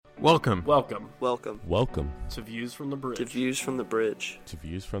Welcome. Welcome Welcome to Views from the Bridge. To Views from the Bridge. to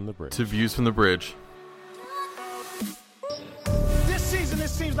Views from the Bridge. To Views from the Bridge. This season, it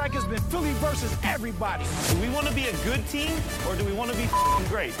seems like it's been Philly versus everybody. Do we want to be a good team, or do we want to be f***ing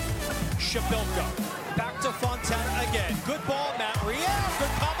great? Shapilko. Back to Fontana again. Good ball, Matt Riel.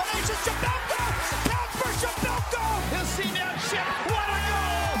 Good combination. Shapilko! Counts for Shapilko! He'll see now shit. What a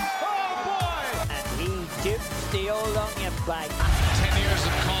goal! Oh, boy! And he dips the old onion bag. 10 years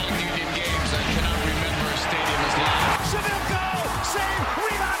of calling Union games, I cannot remember a stadium as loud. Shapilko! Save!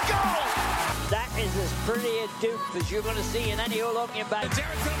 Rebound goal! That is as pretty a dupe as you're going to see in any old onion bag.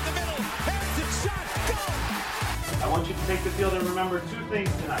 Harrison up the middle. Harrison shot. Goal! I want you to take the field and remember two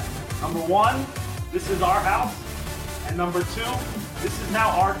things tonight. Number one, this is our house. And number two, this is now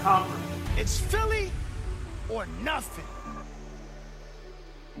our conference. It's Philly or nothing.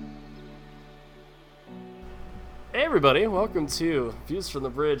 Hey everybody, welcome to Views from the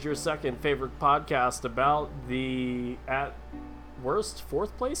Bridge, your second favorite podcast about the, at worst,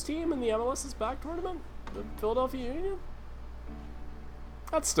 fourth place team in the MLS's back tournament, the Philadelphia Union.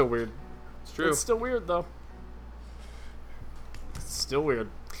 That's still weird. It's true. It's still weird though. It's still weird.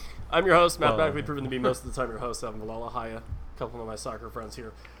 I'm your host, Matt Bagley, proven to be most of the time your host, Evan Valella. Hiya, a couple of my soccer friends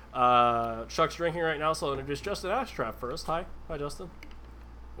here. Chuck's drinking right now, so I'll introduce Justin Ashtrap first. Hi, Justin.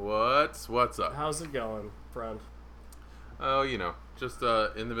 What's up? How's it going, friend? Oh, just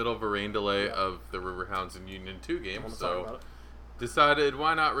in the middle of a rain delay of the Riverhounds and Union 2 I game, wanna talk about so it. decided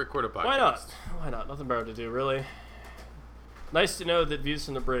why not record a podcast? Why not? Nothing better to do, really. Nice to know that Views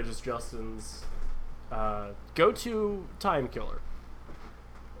from the Bridge is Justin's go-to time killer.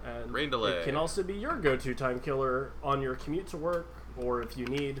 And Rain delay. It can also be your go-to time killer on your commute to work, or if you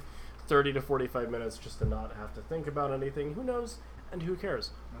need 30 to 45 minutes just to not have to think about anything. Who knows and who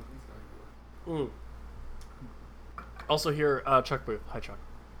cares? Also here, Chuck Booth. Hi, Chuck.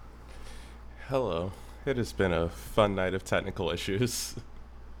 Hello. It has been a fun night of technical issues.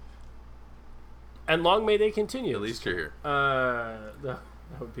 And long may they continue. At least you're here. That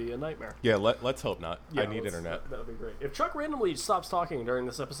would be a nightmare. Yeah, let's hope not. Yeah, I need internet. That would be great. If Chuck randomly stops talking during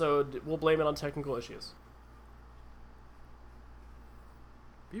this episode, we'll blame it on technical issues.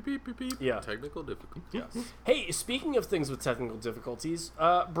 Beep, beep, beep, beep. Yeah. Technical difficulties. Yes. Hey, speaking of things with technical difficulties,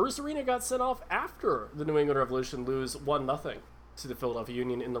 Bruce Arena got sent off after the New England Revolution lose 1-0 to the Philadelphia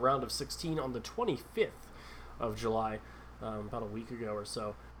Union in the round of 16 on the 25th of July, about a week ago or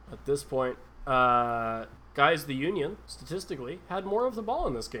so. At this point, guys, the Union, statistically, had more of the ball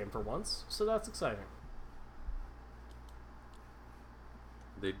in this game for once, so that's exciting.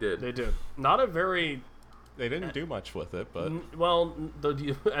 They did. They did. Not a very... They didn't do much with it, but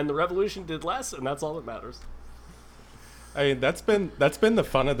the Revolution did less, and that's all that matters. I mean that's been the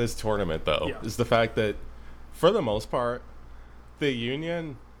fun of this tournament, though, Yeah. is the fact that for the most part, the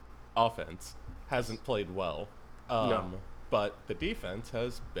Union offense hasn't played well, No. but the defense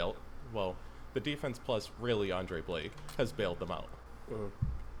has built well. The defense plus really Andre Blake has bailed them out.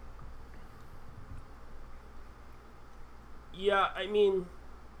 Yeah, I mean,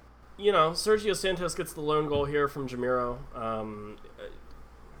 Sergio Santos gets the lone goal here from Jamiro.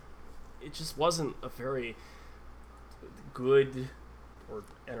 It just wasn't a very good or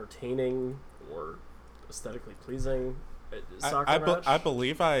entertaining or aesthetically pleasing soccer match. I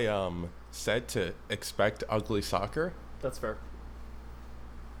believe I said to expect ugly soccer. That's fair.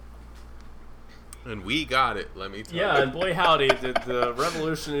 And we got it, let me tell you. Yeah, and boy howdy did the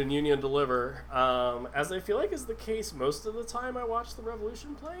Revolution and Union deliver. As I feel like is the case most of the time I watch the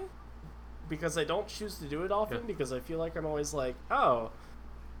Revolution play. Because I don't choose to do it often, because I feel like I'm always like,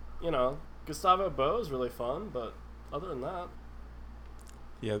 Gustavo Bo is really fun, but other than that...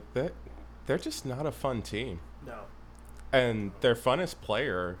 Yeah, they're just not a fun team. No. And their funnest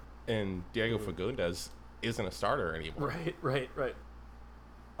player in Diego Fagundes isn't a starter anymore. Right.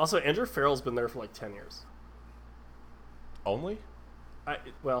 Also, Andrew Farrell's been there for like 10 years. Only?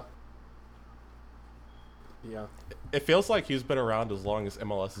 Yeah. It feels like he's been around as long as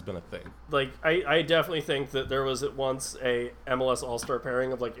MLS has been a thing. Like, I definitely think that there was at once a MLS All-Star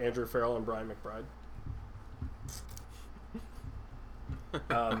pairing of like Andrew Farrell and Brian McBride.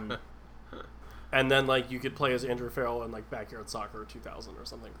 And then like you could play as Andrew Farrell in like Backyard Soccer 2000 or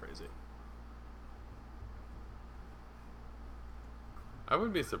something crazy. I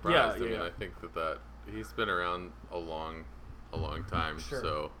wouldn't be surprised. Yeah, I mean, yeah. I think that he's been around a long time, Sure.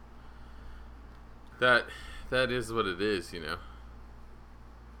 so that is what it is,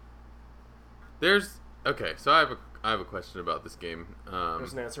 Okay, so I have a question about this game.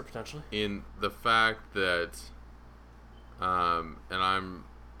 There's an answer potentially. In the fact that, and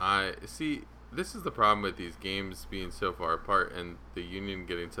I see this is the problem with these games being so far apart and the Union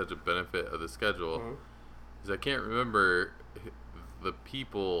getting such a benefit of the schedule. Is I can't remember the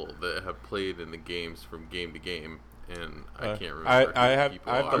people that have played in the games from game to game, and I can't remember. I have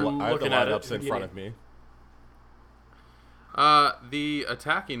people the are. lineups in front of me. The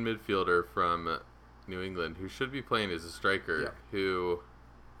attacking midfielder from New England, who should be playing as a striker, who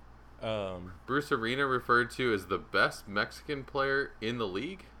Bruce Arena referred to as the best Mexican player in the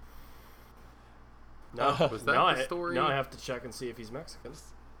league. No, was that the story? Now I have to check and see if he's Mexican.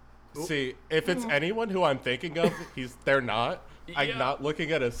 See, if it's anyone who I'm thinking of, they're not. I'm not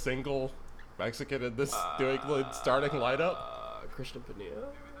looking at a single Mexican in this New England starting lineup. Christian Padilla.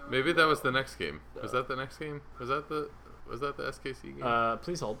 Maybe that was the next game. Was that the next game? Was that the SKC game?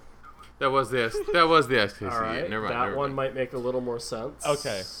 Please hold. That was the SKC All right, game. Never mind. that one might make a little more sense.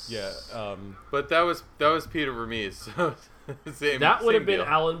 Okay, yeah. But that was Peter Vermees. So that would have been deal.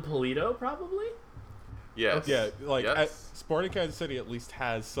 Alan Polito, probably. Yes. Yeah, like Yes. Sporting Kansas City at least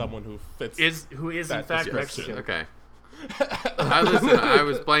has someone who fits. Who is in that fact description. Mexican. Okay. I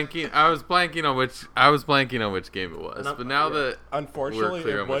was blanking on which game it was. But now that Unfortunately, we're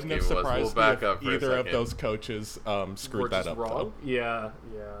clear it on which wouldn't have game it was, we'll surprised back me up if for a either of second. those coaches screwed We're that just up. wrong. Though. Yeah.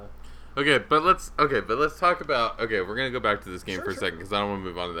 Okay, but let's talk about. Okay, we're gonna go back to this game for a Sure. second because I don't want to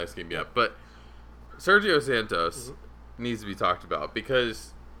move on to the next game yet. But Sergio Santos needs to be talked about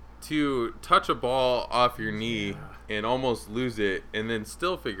because to touch a ball off your knee and almost lose it, and then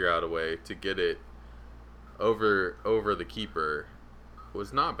still figure out a way to get it over the keeper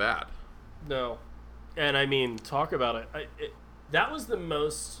was not bad. No, and I mean, talk about it. That was the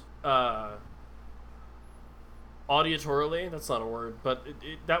most auditorily. That's not a word, but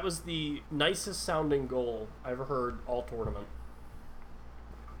that was the nicest sounding goal I ever heard all tournament.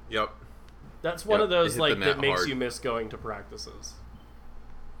 Yep. That's one Yep, of those it hit like the net that makes hard. you miss going to practices.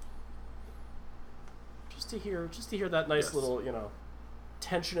 Just to hear that nice Yes. little,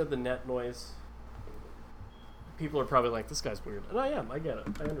 tension of the net noise. People are probably like, "This guy's weird," and I am. I get it.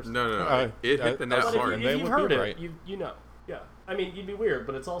 I understand. No. It hit the net But hard. if They you've would heard be it, right. you know. Yeah. I mean, you'd be weird,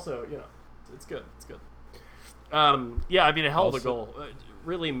 but it's also, it's good. It's good. Yeah, I mean, a hell of a Also- goal. It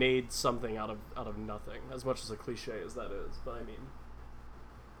really made something out of nothing, as much as a cliche as that is. But I mean,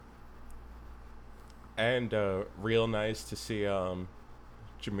 And real nice to see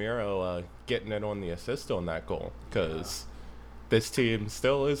Jamiro getting in on the assist on that goal because this team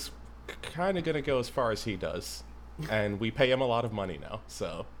still is kind of going to go as far as he does. And we pay him a lot of money now,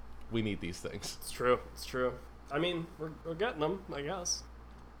 so we need these things. it's true. It's true. I mean, we're getting them, I guess.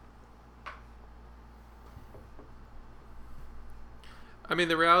 I mean,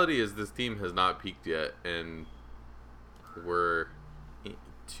 the reality is this team has not peaked yet, and we're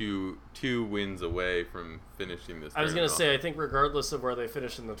two wins away from finishing this. I was gonna tournament say, I think regardless of where they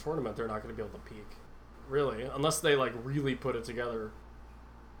finish in the tournament, they're not gonna be able to peak, really, unless they like really put it together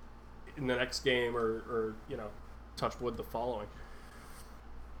in the next game or touch wood the following.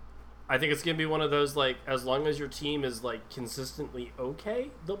 I think it's gonna be one of those like, as long as your team is like consistently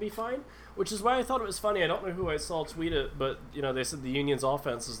okay, they'll be fine. Which is why I thought it was funny. I don't know who I saw tweet it, but they said the Union's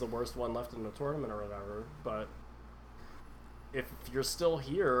offense is the worst one left in the tournament or whatever. But if you're still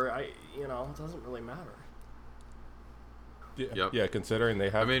here, it doesn't really matter. Yeah, Yep. yeah, considering they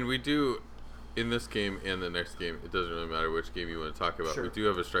have. I mean, we do in this game and the next game. It doesn't really matter which game you want to talk about. Sure. We do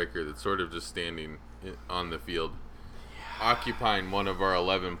have a striker that's sort of just standing on the field, occupying one of our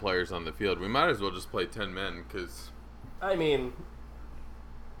 11 players on the field. We might as well just play 10 men because I mean,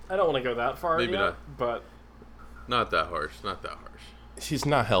 I don't want to go that far Maybe yet, not. but not that harsh. Not that harsh. he's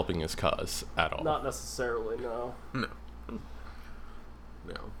not helping his cause at all. not necessarily, no.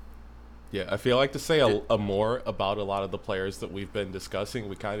 No. Yeah, I feel like to say a more about a lot of the players that we've been discussing,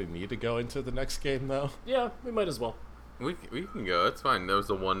 we kind of need to go into the next game, though. Yeah, we might as well. We can go. It's fine. That was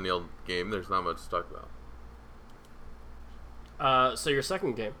a 1-0 game. There's not much to talk about. So your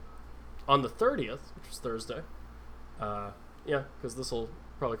second game, on the 30th, which is Thursday. Yeah, because this will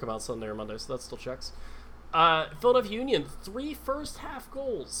probably come out Sunday or Monday, so that still checks. Philadelphia Union, 3 first-half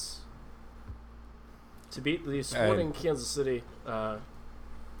goals to beat the Sporting Kansas City.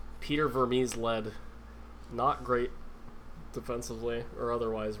 Peter Vermees led, not great defensively or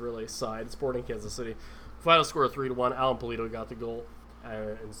otherwise, really, side. Sporting Kansas City. Final score 3-1. Alan Polito got the goal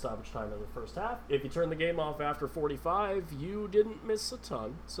in stoppage time in the first half. If you turn the game off after 45, you didn't miss a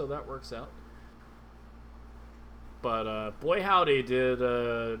ton, so that works out. But boy howdy, did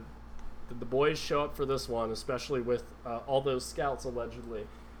the boys show up for this one, especially with all those scouts allegedly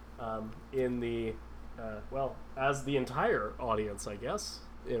in the as the entire audience, I guess,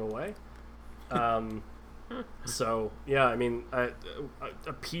 in a way. So yeah, I mean, a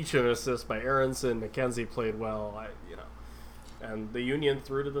peach and assist by Aronson. McKenzie played well. And the Union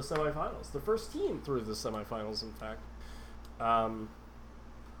through to the semifinals. The first team through to the semifinals, in fact.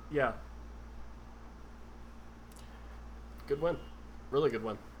 Yeah. Good win. Really good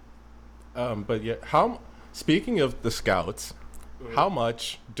win. But yeah, speaking of the scouts, how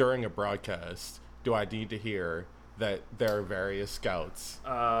much during a broadcast do I need to hear that there are various scouts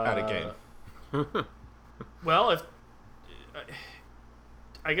at a game? Well,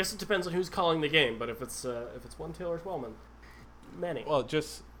 I guess it depends on who's calling the game, but if it's one Taylor Twellman, many. Well,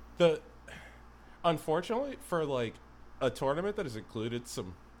 just unfortunately for like a tournament that has included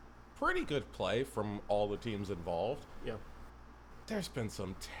some pretty good play from all the teams involved. Yeah. There's been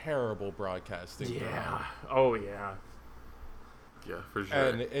some terrible broadcasting. Yeah. Oh yeah. Yeah, for sure.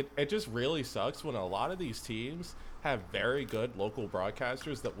 And it just really sucks when a lot of these teams have very good local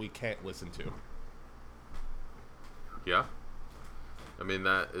broadcasters that we can't listen to. Yeah. I mean,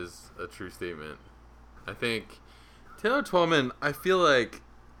 that is a true statement. I think Taylor Twellman, I feel like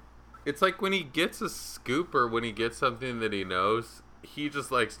it's like when he gets a scoop or when he gets something that he knows, he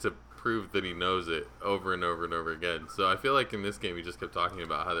just likes to prove that he knows it over and over and over again. So I feel like in this game he just kept talking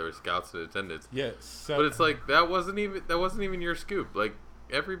about how there were scouts in attendance. Yeah, so, but it's like that wasn't even your scoop. Like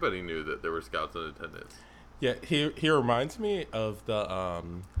everybody knew that there were scouts in attendance. Yeah, he reminds me of the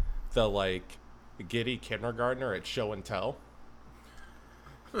like giddy kindergartner at show and tell.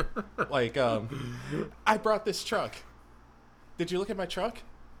 Like I brought this truck. Did you look at my truck?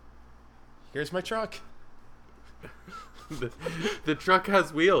 Here's my truck. The truck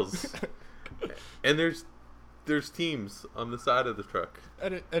has wheels, and there's teams on the side of the truck.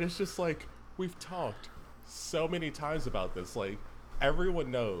 And it's just like, we've talked so many times about this. Like, everyone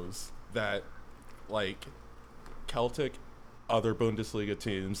knows that, like, Celtic, other Bundesliga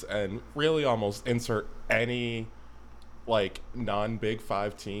teams, and really almost insert any, like, non-Big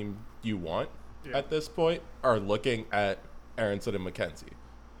Five team you want at this point, are looking at Aronson and McKenzie.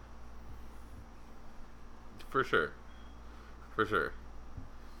 For sure.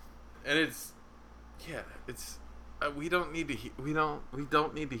 And we don't need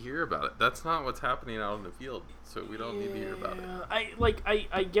to hear about it. That's not what's happening out on the field. So we don't need to hear about it.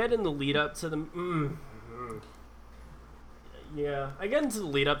 I get in the lead up to the I get into the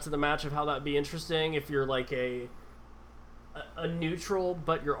lead up to the match of how that'd be interesting if you're like a neutral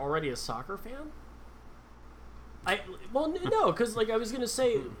but you're already a soccer fan. No, because like I was gonna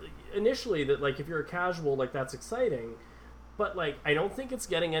say initially that like if you're a casual, like that's exciting. But, like, I don't think it's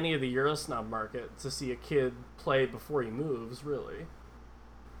getting any of the Eurosnob market to see a kid play before he moves, really.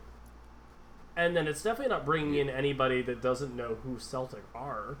 And then it's definitely not bringing in anybody that doesn't know who Celtic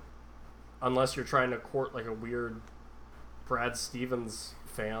are. Unless you're trying to court, like, a weird Brad Stevens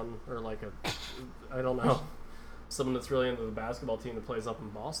fan. Or, like, I don't know. Someone that's really into the basketball team that plays up in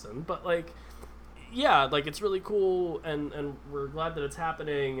Boston. But, like, yeah, like, it's really cool, and we're glad that it's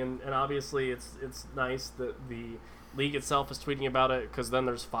happening. And obviously it's nice that the league itself is tweeting about it, because then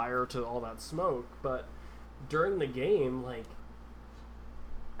there's fire to all that smoke. But during the game, like,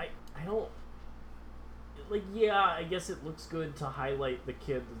 I don't, like, yeah, I guess it looks good to highlight the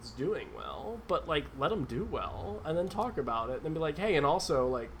kid that's doing well, but, like, let him do well and then talk about it and then be like, hey, and also,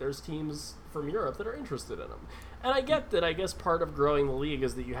 like, there's teams from Europe that are interested in him. And I get that. I guess part of growing the league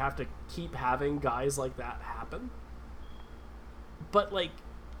is that you have to keep having guys like that happen. But, like,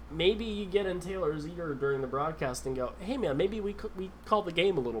 maybe you get in Taylor's ear during the broadcast and go, hey, man, maybe we call the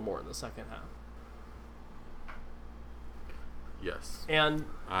game a little more in the second half. Yes. And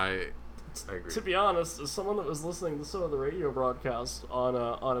I agree. To be honest, as someone that was listening to some of the radio broadcasts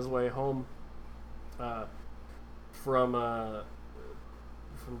on his way home from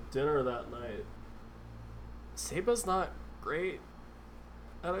dinner that night, Seba's not great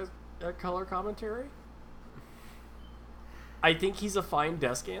at color commentary. I think he's a fine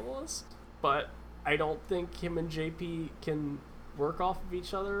desk analyst, but I don't think him and JP can work off of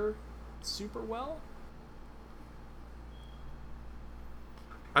each other super well.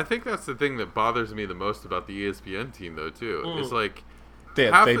 I think that's the thing that bothers me the most about the ESPN team, though, too. It's like, They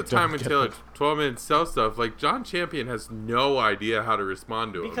the time when Taylor Twellman sells stuff, like, John Champion has no idea how to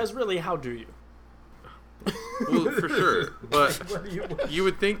respond to him. Because really, how do you? Well, for sure. But you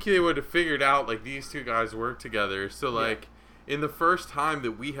would think they would have figured out, like, these two guys work together. So, like, in the first time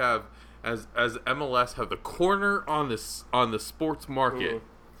that we have, as MLS, have the corner on the sports market,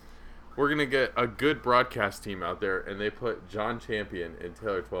 we're going to get a good broadcast team out there, and they put John Champion and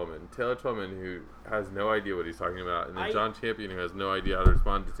Taylor Twellman. Taylor Twellman, who has no idea what he's talking about, and then John Champion, who has no idea how to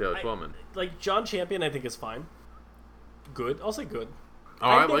respond to Taylor Twellman. Like, John Champion, I think, is fine. Good. I'll say good. Oh,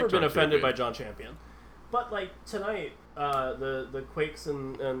 I've never like been John offended Champion. by John Champion. But like tonight, the Quakes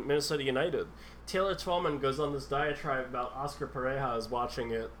and Minnesota United, Taylor Twellman goes on this diatribe about Oscar Pareja is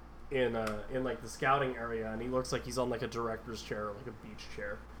watching it in like the scouting area, and he looks like he's on like a director's chair, like a beach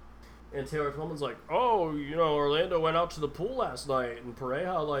chair. And Taylor Twellman's like, oh, Orlando went out to the pool last night, and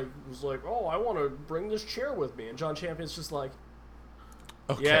Pareja was like, oh, I want to bring this chair with me, and John Champion's just like,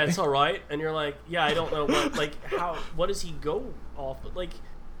 okay. Yeah, it's all right, and you're like, yeah, I don't know what does he go off? But like,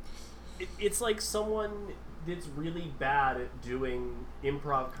 it's like someone that's really bad at doing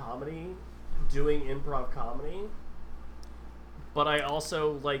improv comedy, but I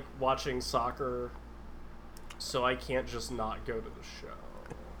also like watching soccer, so I can't just not go to the show.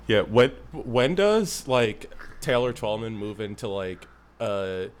 Yeah, when does like Taylor Twellman move into like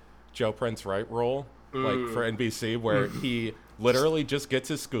a Joe Prince Wright role, like for NBC, where he literally just gets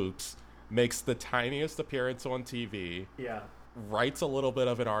his scoops, makes the tiniest appearance on TV, writes a little bit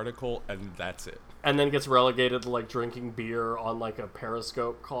of an article, and that's it. And then gets relegated to like drinking beer on like a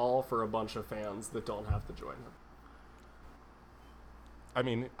Periscope call for a bunch of fans that don't have to join him. I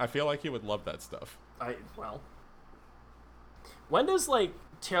mean, I feel like he would love that stuff. When does like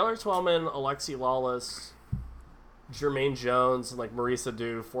Taylor Twellman, Alexi Lawless, Jermaine Jones, and like Marisa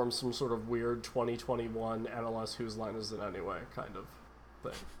Dew form some sort of weird 2021 MLS Whose Line Is It Anyway kind of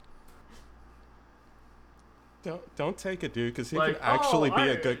thing? Don't take it, dude, because he can actually be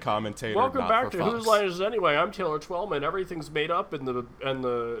a good commentator. Welcome back to Whose Line Is It Anyway? I'm Taylor Twellman. Everything's made up, and the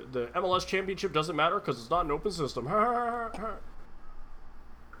MLS Championship doesn't matter because it's not an open system.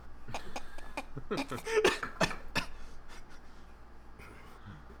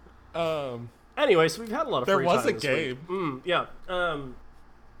 Anyway, so we've had a lot of free time this week. Yeah.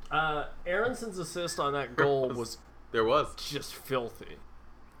 Aronson's assist on that goal was just filthy.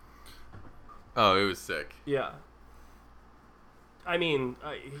 Oh, it was sick. Yeah. I mean,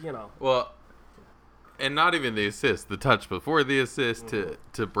 Well, and not even the assist, the touch before the assist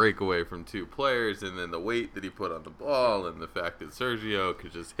to break away from two players, and then the weight that he put on the ball, and the fact that Sergio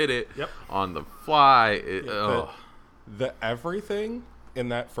could just hit it on the fly. The everything in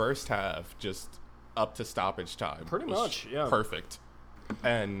that first half, just up to stoppage time. Pretty much, yeah. Perfect.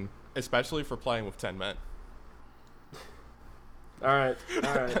 And especially for playing with 10 men. All right.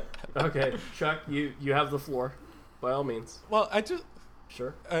 Okay, Chuck, you have the floor, by all means. Well,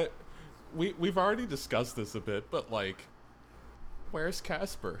 Sure. We've already discussed this a bit, but like, where's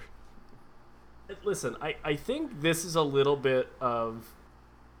Casper? Listen, I think this is a little bit of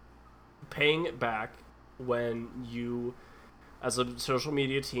paying it back when you, as a social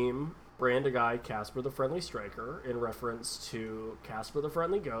media team, brand a guy Casper the Friendly Striker in reference to Casper the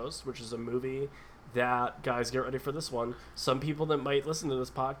Friendly Ghost, which is a movie that, guys, get ready for this one, some people that might listen to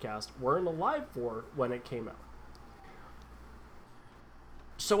this podcast weren't alive for when it came out.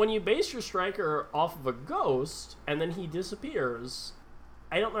 So when you base your striker off of a ghost and then he disappears,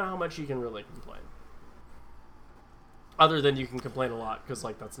 I don't know how much you can really complain. Other than you can complain a lot because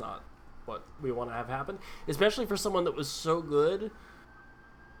like that's not what we want to have happen, especially for someone that was so good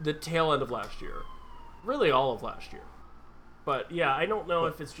the tail end of last year, really all of last year. But yeah, I don't know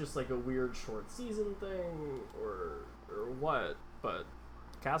if it's just like a weird short season thing or what, but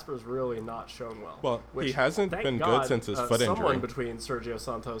Casper's really not shown well. Well, he hasn't been good since his foot injury. Someone between Sergio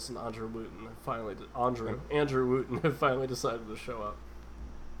Santos and Andrew Wooten Andrew Wooten have finally decided to show up.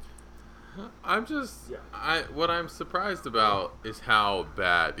 What I'm surprised about is how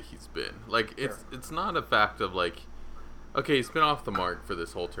bad he's been. Like, it's not a fact of like, okay, he's been off the mark for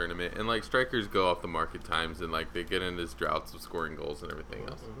this whole tournament, and like strikers go off the mark at times, and like they get into his droughts of scoring goals and everything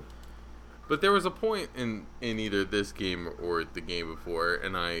else. But there was a point in either this game or the game before,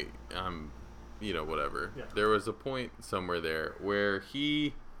 and whatever. Yeah. There was a point somewhere there where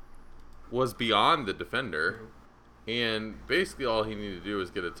he was beyond the defender, and basically all he needed to do was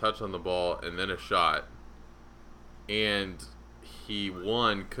get a touch on the ball and then a shot, and he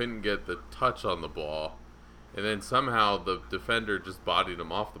couldn't get the touch on the ball. And then somehow the defender just bodied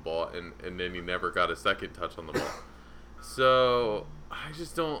him off the ball, and then he never got a second touch on the ball. So I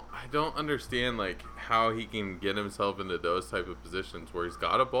don't understand like how he can get himself into those type of positions where he's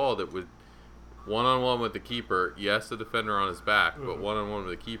got a ball that would one-on-one with the keeper. Yes, the defender on his back, but one-on-one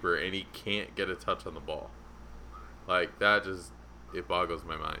with the keeper, and he can't get a touch on the ball. Like that it boggles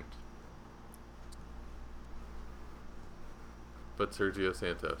my mind. But Sergio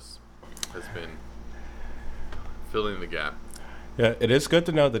Santos has been filling the gap. Yeah, it is good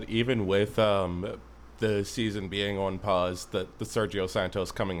to know that even with the season being on pause, that the Sergio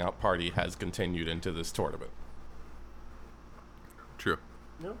Santos coming out party has continued into this tournament. True.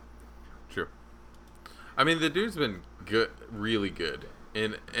 Yeah. True. I mean, the dude's been good, really good,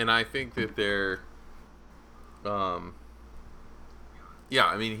 and I think that Yeah,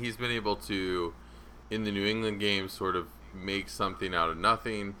 I mean, he's been able to, in the New England game, sort of make something out of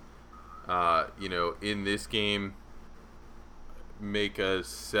nothing. In this game, make a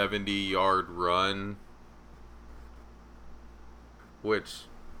 70-yard run, which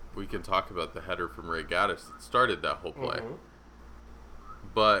we can talk about the header from Ray Gaddis that started that whole play. Mm-hmm.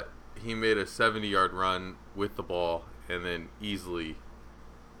 But he made a 70-yard run with the ball and then easily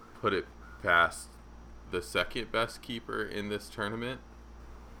put it past the second best keeper in this tournament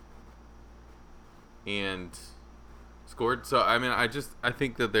and scored. So I mean, I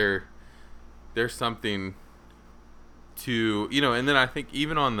think that there's something to, and then I think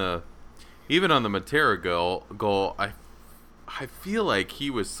even on the Montero goal, I feel like he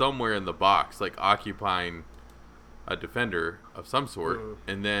was somewhere in the box, like occupying a defender of some sort,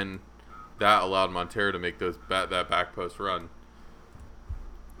 and then that allowed Montero to make that back post run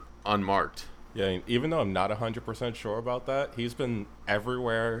unmarked. Yeah, I mean, even though I'm not 100% sure about that, he's been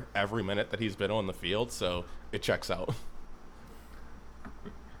everywhere every minute that he's been on the field, so it checks out.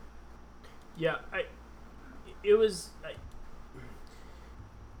 Yeah,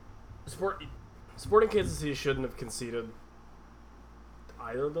 Sporting Kansas City shouldn't have conceded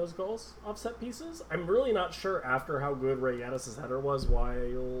either of those goals off set pieces. I'm really not sure after how good Ray Gaddis' header was why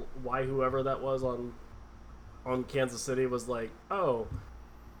whoever that was on Kansas City was like, oh,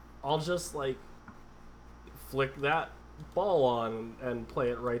 I'll just like flick that ball on and play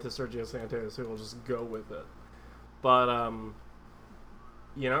it right to Sergio Santos, who will just go with it. But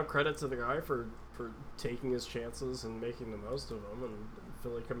credit to the guy for taking his chances and making the most of them, and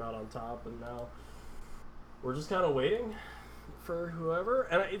Philly come out on top, and now we're just kind of waiting for whoever.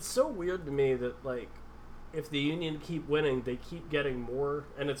 And it's so weird to me that, like, if the Union keep winning, they keep getting more,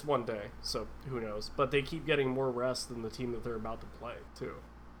 and it's one day, so who knows, but they keep getting more rest than the team that they're about to play, too.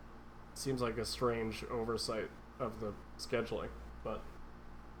 It seems like a strange oversight of the scheduling, but...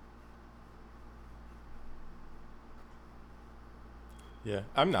 Yeah,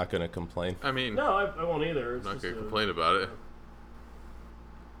 I'm not going to complain. I mean, no, I won't either. I'm not going to complain about it.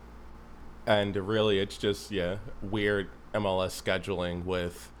 And really, it's just, weird MLS scheduling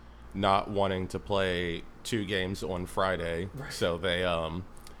with not wanting to play 2 games on Friday. Right. So they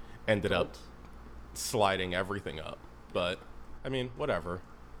ended up sliding everything up. But, I mean, whatever.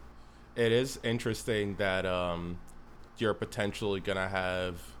 It is interesting that you're potentially going to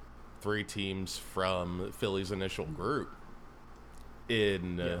have 3 teams from Philly's initial group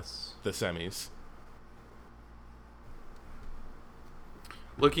in the semis.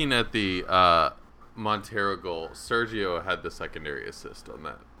 Looking at the Montero goal, Sergio had the secondary assist on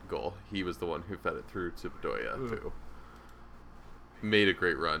that goal. He was the one who fed it through to Bedoya, who made a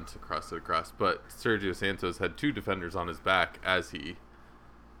great run to cross it across. But Sergio Santos had 2 defenders on his back as he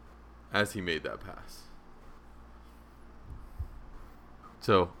made that pass.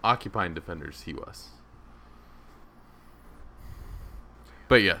 So, occupying defenders he was.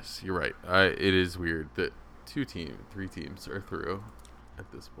 But yes, you're right. It is weird that 3 teams are through at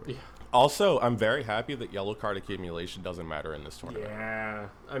this point. Yeah. Also, I'm very happy that yellow card accumulation doesn't matter in this tournament. Yeah.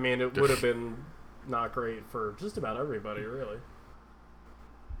 I mean, it would have been not great for just about everybody, really.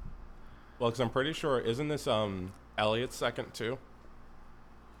 Well, because I'm pretty sure, isn't this Elliott's second, too?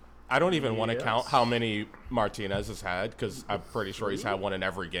 I don't even want to count how many Martinez has had, because I'm pretty sure he's had one in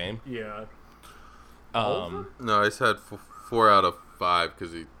every game. Yeah. No, he's had 4 out of 5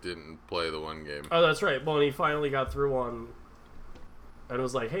 because he didn't play the one game. Oh, that's right. Well, and he finally got through one and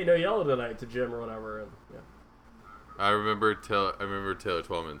was like, "Hey, no yellow tonight" to Jim or whatever. And yeah, I remember Taylor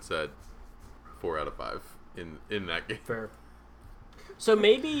Twellman said 4 out of 5 in that game. Fair. So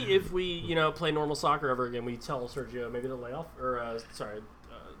maybe if we play normal soccer ever again, we tell Sergio maybe to lay off, or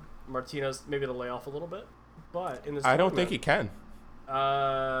Martinez maybe to lay off a little bit. But in this, I don't think he can.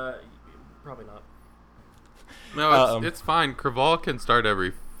 Probably not. No, it's fine. Craval can start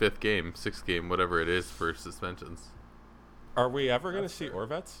every 5th game, 6th game, whatever it is for suspensions. Are we ever going to see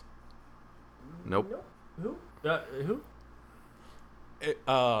Orvets? Nope. Who? Who?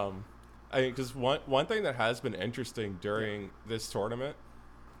 Because one thing that has been interesting during this tournament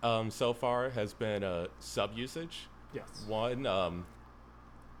so far has been sub usage. Yes. One,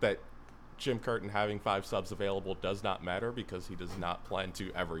 that Jim Curtin having 5 subs available does not matter because he does not plan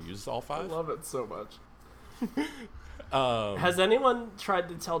to ever use all 5. I love it so much. Has anyone tried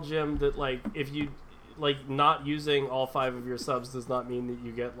to tell Jim that, like, if you, like, not using all 5 of your subs does not mean that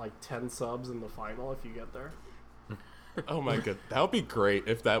you get, like, 10 subs in the final if you get there? Oh my god, that would be great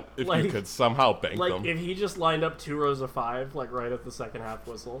if like, you could somehow bank like, them. If he just lined up 2 rows of 5, like, right at the second half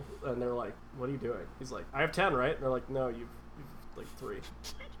whistle, and they're like, "What are you doing?" He's like, "I have 10, right?" And they're like, "No, you've like 3."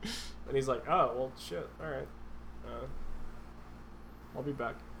 And he's like, "Oh, well, shit, all right." I'll be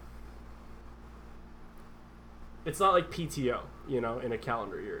back. It's not like PTO, in a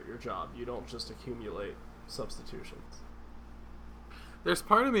calendar year at your job. You don't just accumulate substitutions. There's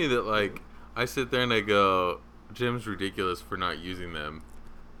part of me that, like, I sit there and I go, Jim's ridiculous for not using them.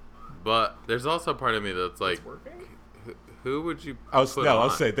 But there's also part of me that's like, It's working? who would you I'll put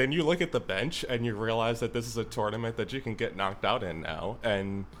on? say, then you look at the bench and you realize that this is a tournament that you can get knocked out in now.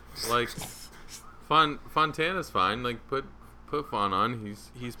 And, Like, Fontana's fine. Like, put Fon on.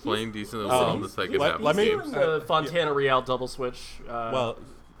 He's playing decently well in the second half of let the me- games. He's doing the Fontana Real double switch well,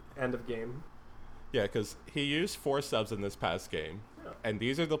 end of game. yeah, because he used 4 subs in this past game. Yeah. And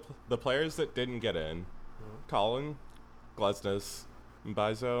these are the players that didn't get in. Colin, Glesnes,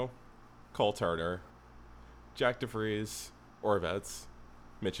 Mbaizo, Cole Turner, Jack DeVries, Orvets,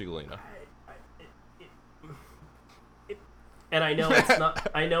 Mitchie Galena. And I know it's not.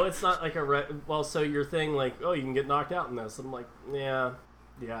 I know it's not like well. So your thing, like, oh, you can get knocked out in this. I'm like, yeah,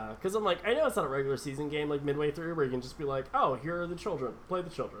 because I'm like, I know it's not a regular season game, like midway through, where you can just be like, oh, here are the children, play the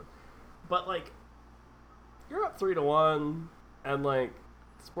children. But like, you're up 3-1, and like,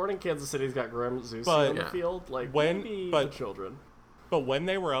 Sporting Kansas City's got Graham Zusi on the Yeah. field. Like, When- maybe but- the children. But when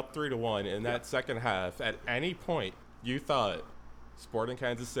they were up 3-1 in that second half, at any point you thought Sporting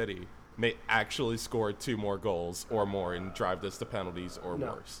Kansas City may actually score 2 more goals or more and drive this to penalties or No.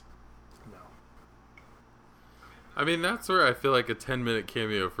 worse. No. I mean, that's where I feel like a 10-minute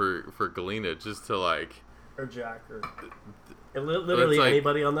cameo for Galena, just to, like... Or Jack, or literally like-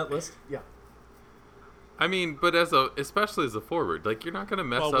 anybody on that list. Yeah. I mean, but especially as a forward, like, you're not going to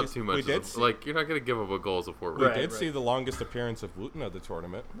mess Well, up we- too we much. did see- Like, you're not going to give up a goal as a forward. We Right, did right. see the longest appearance of Wooten of the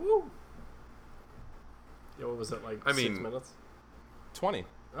tournament. Woo. Yeah, what was it, like I 6 mean- minutes? 20.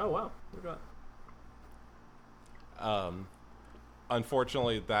 Oh, wow. Look at that.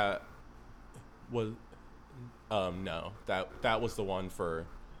 Unfortunately, that was no, that was the one for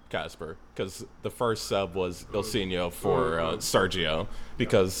Casper, because the first sub was Ilsinho for Sergio,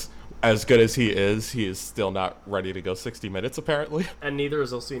 because as good as he is still not ready to go 60 minutes apparently. And neither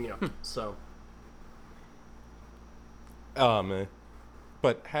is Ilsinho, so...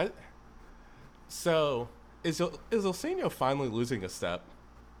 But so is Ilsinho finally losing a step?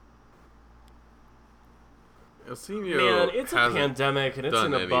 Ilsinho Man, it's a hasn't pandemic, and it's done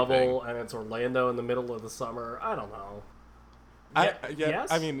in a anything. bubble, and it's Orlando in the middle of the summer. I don't know.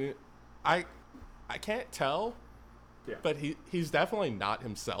 Yes? I mean, I can't tell, Yeah. but he's definitely not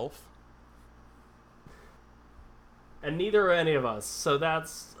himself. And neither are any of us, so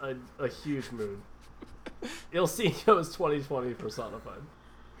that's a huge mood. Ilsinho is 2020 personified.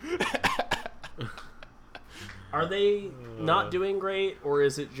 Are they not doing great, or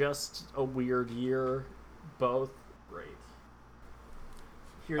is it just a weird year? Both great.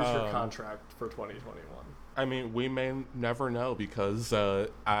 Here's your contract for 2021. I mean, we may never know, because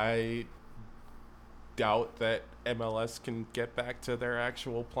I doubt that MLS can get back to their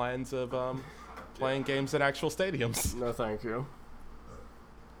actual plans of playing games in actual stadiums. No, thank you.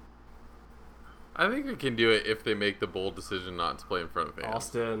 I think we can do it if they make the bold decision not to play in front of fans.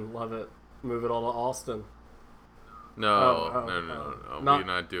 Austin, love it. Move it all to Austin. No, Oh, no. Not- We're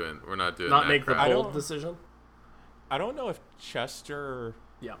not doing Not that make the crap. bold don't- decision. I don't know if Chester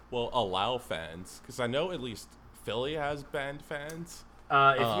Yeah. will allow fans, because I know at least Philly has banned fans.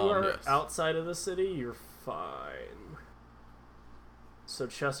 If you are Yes. outside of the city, you're fine. So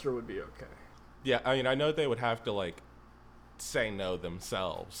Chester would be okay. Yeah, I mean, I know they would have to, like, say no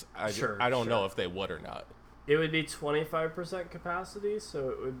themselves. Sure, I don't know sure. if they would or not. It would be 25% capacity, so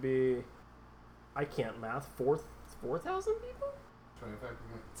it would be, I can't math, 4,000 people?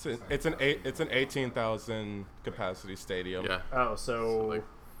 It's an 18,000 capacity stadium. Yeah, Oh, so like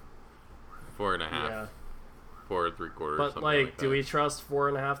 4.5, yeah. 4 3/4. But something like, like do that. we trust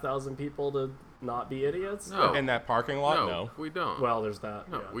 4,500 people to not be idiots? No. In that parking lot, No, we don't. Well, there's that.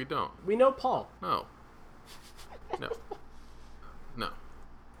 no, yeah. we don't. We know Paul. No. No. No.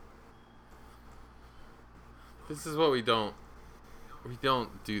 This is what we don't. We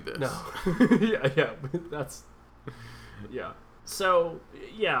don't do this. No. yeah. That's. Yeah. So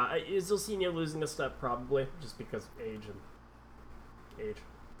yeah, is Ilsinho losing a step? Probably, just because age.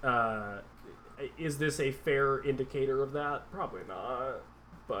 Is this a fair indicator of that? Probably not.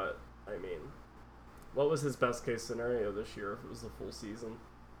 But I mean, what was his best case scenario this year if it was the full season?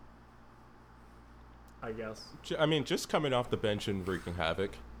 I guess. I mean, just coming off the bench and wreaking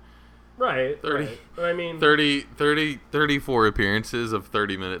havoc. Right. 30. Right. But I mean, 34 appearances of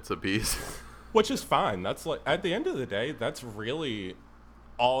 30 minutes apiece. Which is fine. That's like, at the end of the day, that's really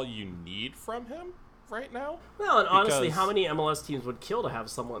all you need from him right now. Well, and honestly, Because- how many MLS teams would kill to have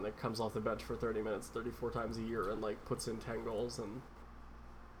someone that comes off the bench for 30 minutes 34 times a year and like puts in 10 goals and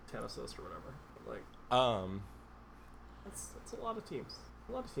 10 assists or whatever? Like that's a lot of teams.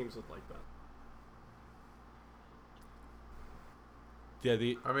 A lot of teams would like that. Yeah,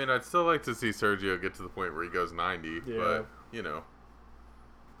 I mean, I'd still like to see Sergio get to the point where he goes 90, Yeah. but you know,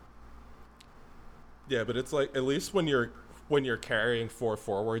 yeah, but it's like at least when you're carrying 4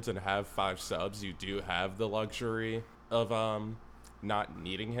 forwards and have 5 subs, you do have the luxury of not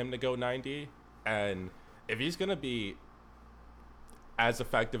needing him to go 90. And if he's gonna be as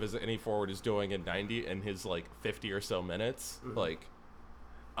effective as any forward is doing in 90 in his like 50 or so minutes, like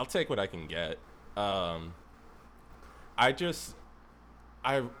I'll take what I can get. I just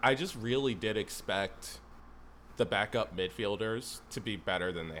really did expect the backup midfielders to be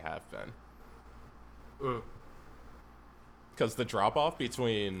better than they have been. Because the drop-off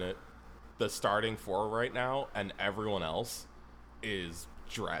between the starting 4 right now and everyone else is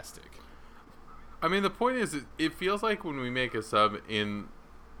drastic. I mean, the point is, it feels like when we make a sub when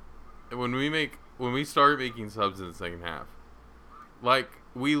we start making subs in the second half, like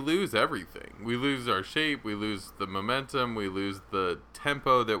we lose everything. We lose our shape. We lose the momentum. We lose the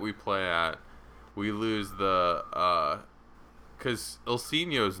tempo that we play at. We lose the because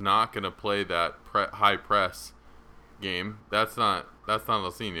Ilsinho's not going to play that high press game. That's not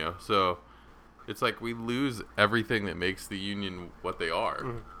Ilsinho. So it's like we lose everything that makes the Union what they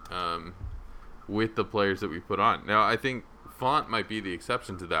are. With the players that we put on. Now, I think Font might be the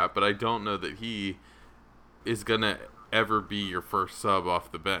exception to that, but I don't know that he is going to ever be your first sub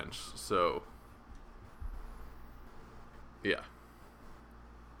off the bench. So, yeah.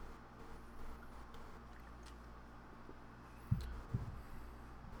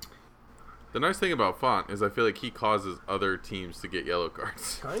 The nice thing about Font is I feel like he causes other teams to get yellow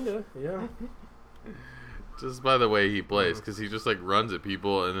cards. Kinda, yeah. Just by the way he plays, because he just like runs at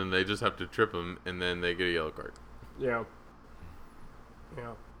people and then they just have to trip him and then they get a yellow card. Yeah.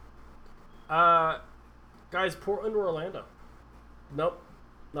 Guys, Portland or Orlando? Nope,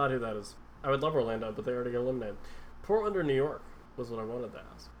 not who that is. I would love Orlando, but they already got eliminated. Portland or New York was what I wanted to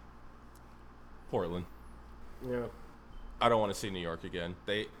ask. Portland. Yeah. I don't want to see New York again.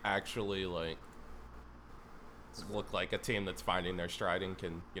 They actually like look like a team that's finding their stride and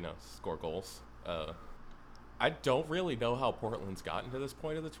can, score goals. I don't really know how Portland's gotten to this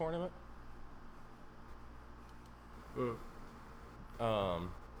point of the tournament.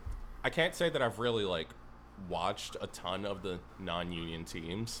 I can't say that I've really like watched a ton of the non-union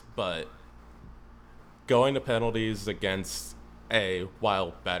teams, but going to penalties against a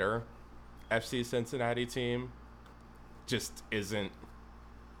while better FC Cincinnati team just isn't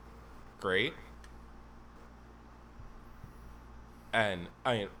great. And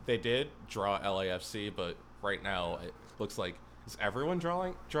I mean, they did draw LAFC, but right now it looks like is everyone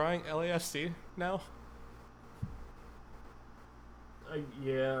drawing LAFC now?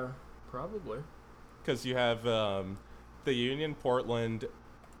 Yeah, probably. Because you have the Union, Portland,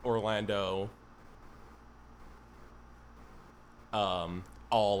 Orlando,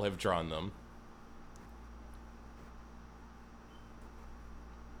 all have drawn them.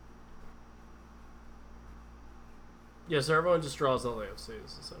 Yeah, so everyone just draws LAFC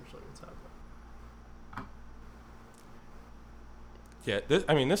is essentially what's happening. Yeah,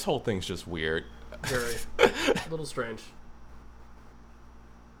 this whole thing's just weird. Very. A little strange.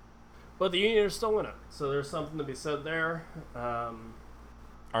 But the Union are still in it, so there's something to be said there.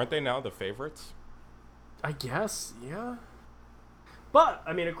 Aren't they now the favorites? I guess, yeah. But,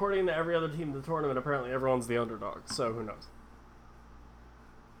 I mean, according to every other team in the tournament, apparently everyone's the underdog, so who knows?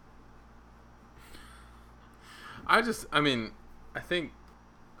 I think,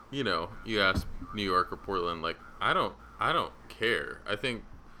 you ask New York or Portland, like, I don't care. I think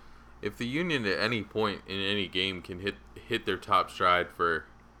if the Union at any point in any game can hit their top stride for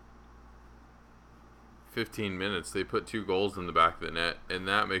 15 minutes, they put 2 goals in the back of the net, and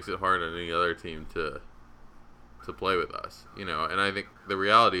that makes it hard on any other team to play with us, and I think the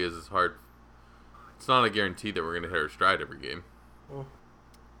reality is it's hard. It's not a guarantee that we're going to hit our stride every game. Well,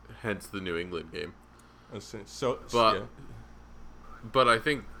 Hence the New England game. But But I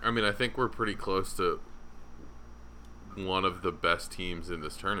think we're pretty close to one of the best teams in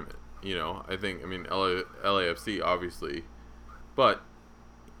this tournament. LAFC obviously, but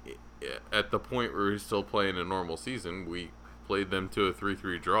at the point where we're still playing a normal season, we played them to a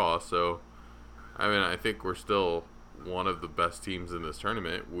 3-3 draw. So, I think we're still one of the best teams in this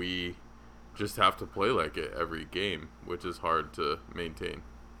tournament. We just have to play like it every game, which is hard to maintain.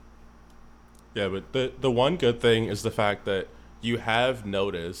 Yeah, but the one good thing is the fact that you have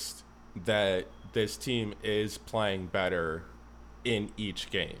noticed that this team is playing better in each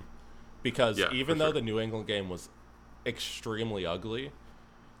game. Because even though the New England game was extremely ugly,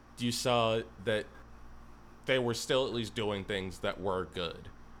 you saw that they were still at least doing things that were good.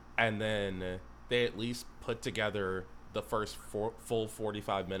 And then they at least put together the first full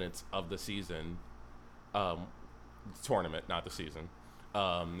 45 minutes of the season, tournament, not the season,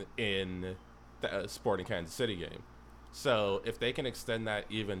 in the Sporting Kansas City game. So if they can extend that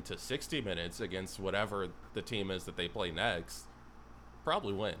even to 60 minutes against whatever the team is that they play next,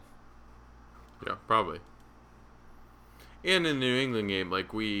 probably win. Yeah, probably. And in the New England game,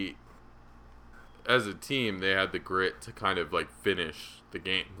 like, we, as a team, they had the grit to kind of, like, finish the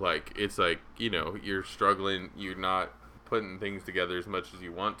game. Like, it's like, you know, you're struggling, you're not putting things together as much as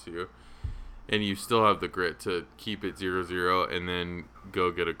you want to, and you still have the grit to keep it 0-0 and then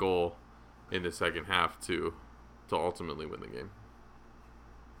go get a goal in the second half to ultimately win the game.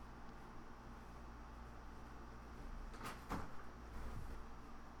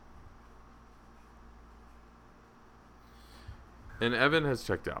 And Evan has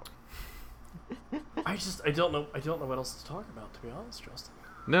checked out. I don't know what else to talk about, to be honest, Justin.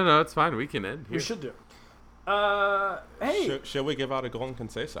 No, it's fine. We can end here. We should do. Hey, Should we give out a golden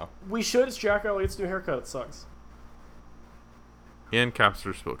concession? we should. It's Jack Elliott's new haircut. It sucks. And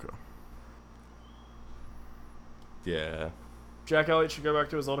Capster Spilko. Yeah. Jack Elliott should go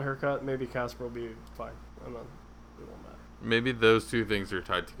back to his old haircut. Maybe Casper will be fine, and then it won't matter. Maybe those two things are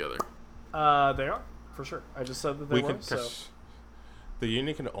tied together. They are, for sure. I just said that they were. So. The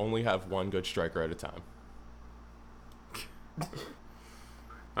Union can only have one good striker at a time.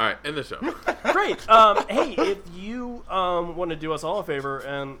 All right, end the show. Great. Hey, if you want to do us all a favor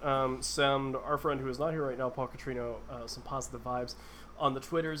and send our friend who is not here right now, Paul Catrino, some positive vibes on the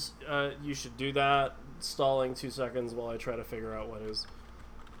Twitters, you should do that. Stalling 2 seconds while I try to figure out what is.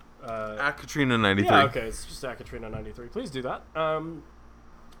 At Katrina93. Yeah, okay, it's just at Katrina93. Please do that.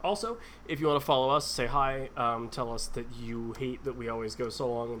 Also, if you want to follow us, say hi, tell us that you hate that we always go so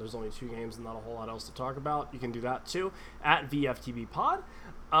long and there's only 2 games and not a whole lot else to talk about. You can do that too at VFTBpod.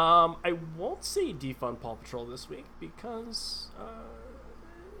 I won't say defund Paw Patrol this week because,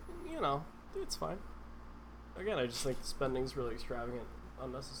 you know, it's fine. Again, I just think the spending's really extravagant,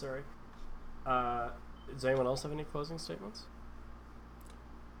 unnecessary. Does anyone else have any closing statements?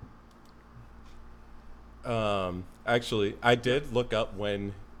 Actually, I did look up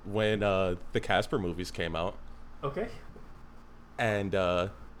when the Casper movies came out. Okay. And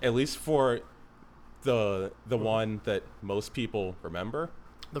at least for the one that most people remember.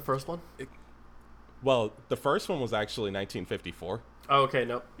 The first one? Well, the first one was actually 1954. Oh, okay,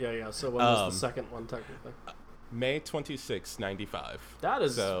 nope. Yeah. So when was the second one, technically? May 26, 95. That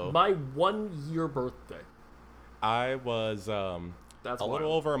is my 1 year birthday. I was That's a wild.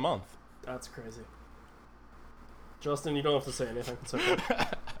 little over a month. That's crazy. Justin, you don't have to say anything. It's okay.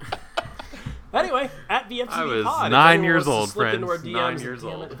 Anyway, at VFTV I was Pod, 9 years old, friends. 9 years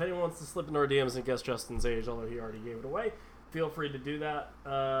DM, old. If anyone wants to slip into our DMs and guess Justin's age, although he already gave it away, feel free to do that.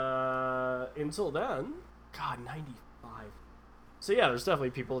 Until then, God, 95. So yeah, there's definitely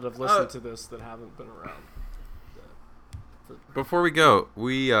people that have listened to this that haven't been around. Before we go,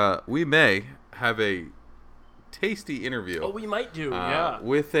 we may have a tasty interview. Oh, we might do, yeah.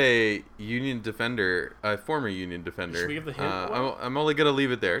 With a Union defender, a former Union defender. Should we give the hint? I'm only going to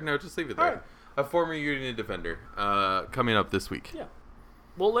leave it there. No, just leave it there. All right. A former Union defender coming up this week. Yeah.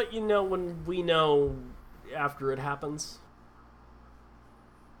 We'll let you know when we know after it happens.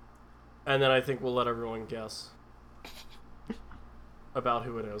 And then I think we'll let everyone guess about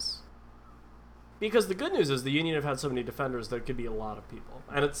who it is. Because the good news is the Union have had so many defenders that it could be a lot of people.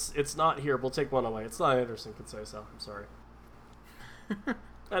 And it's not here. We'll take one away. It's not Anderson could say so. I'm sorry.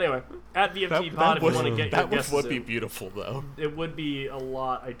 Anyway, at VFT Pod if you want to get your guesses would be in. beautiful, though. It would be a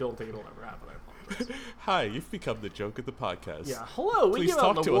lot. I don't think it'll ever happen. I apologize. Hi, you've become the joke of the podcast. Yeah, hello. We Please give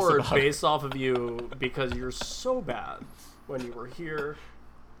out talk an to us award about it. based off of you because you're so bad when you were here.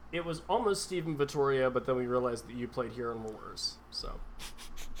 It was almost Stephen Vittoria, but then we realized that you played here and were worse. So,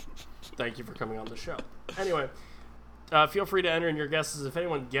 thank you for coming on the show. Anyway, feel free to enter in your guesses. If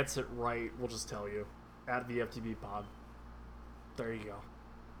anyone gets it right, we'll just tell you. At VFTB Pod. There you go.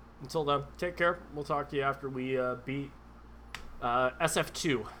 Until then, take care. We'll talk to you after we beat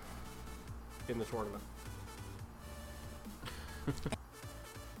SF2 in the tournament.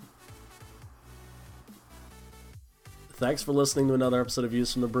 Thanks for listening to another episode of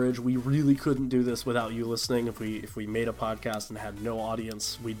Views from the Bridge. We really couldn't do this without you listening. If we made a podcast and had no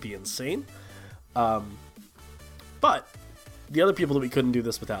audience, we'd be insane. But the other people that we couldn't do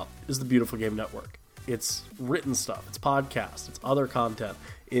this without is the Beautiful Game Network. It's written stuff, it's podcasts, it's other content.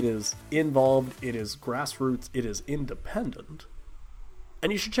 It is involved, it is grassroots, it is independent.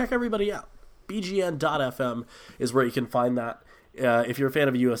 And you should check everybody out. BGN.FM is where you can find that. If you're a fan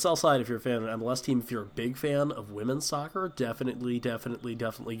of a USL side, if you're a fan of an MLS team, if you're a big fan of women's soccer, definitely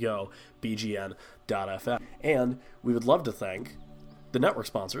go BGN.FM. And we would love to thank the network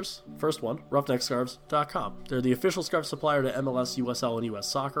sponsors. First one, RoughneckScarves.com. They're the official scarf supplier to MLS, USL, and US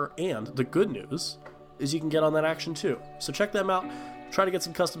Soccer. And the good news is you can get on that action too. So check them out. Try to get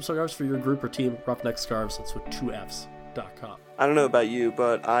some custom scarves for your group or team. Roughneck Scarves, that's with 2Fs.com. I don't know about you,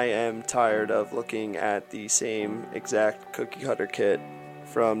 but I am tired of looking at the same exact cookie cutter kit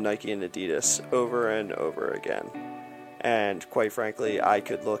from Nike and Adidas over and over again. And quite frankly, I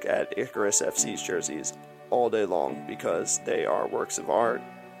could look at Icarus FC's jerseys all day long because they are works of art,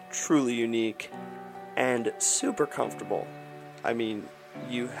 truly unique, and super comfortable. I mean,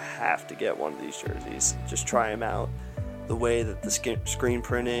 you have to get one of these jerseys. Just try them out. The way that the screen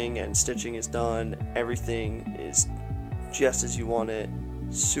printing and stitching is done, everything is just as you want it.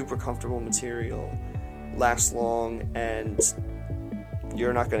 Super comfortable material, lasts long, and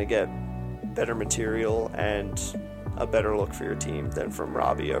you're not going to get better material and a better look for your team than from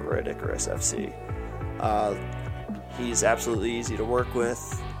Robbie over at Icarus FC. He's absolutely easy to work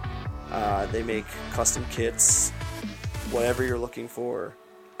with. They make custom kits, whatever you're looking for,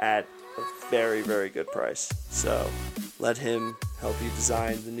 at a very, very good price. So let him help you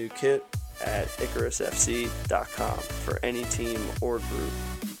design the new kit at IcarusFC.com for any team or group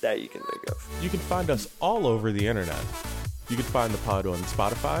that you can think of. You can find us all over the internet. You can find the pod on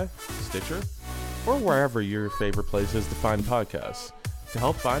Spotify, Stitcher, or wherever your favorite place is to find podcasts. To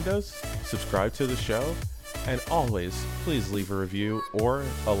help find us, subscribe to the show, and always, please leave a review or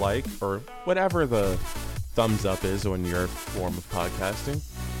a like or whatever the thumbs up is on your form of podcasting.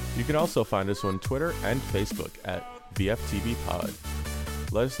 You can also find us on Twitter and Facebook at VFTV Pod.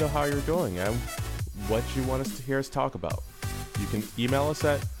 Let us know how you're doing and what you want us to hear us talk about. You can email us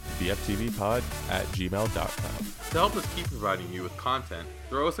at vftvpod@gmail.com. To help us keep providing you with content,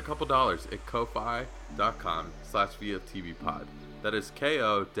 throw us a couple dollars at ko-fi.com/VFTVpod. That is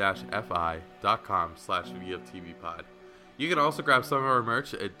ko-fi.com/VFTVpod. You can also grab some of our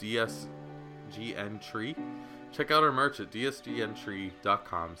merch at DSGN Tree. Check out our merch at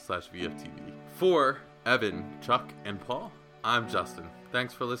dsgntree.com/VFTV. For Evan, Chuck, and Paul, I'm Justin.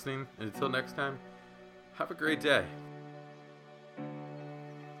 Thanks for listening, and until next time, have a great day.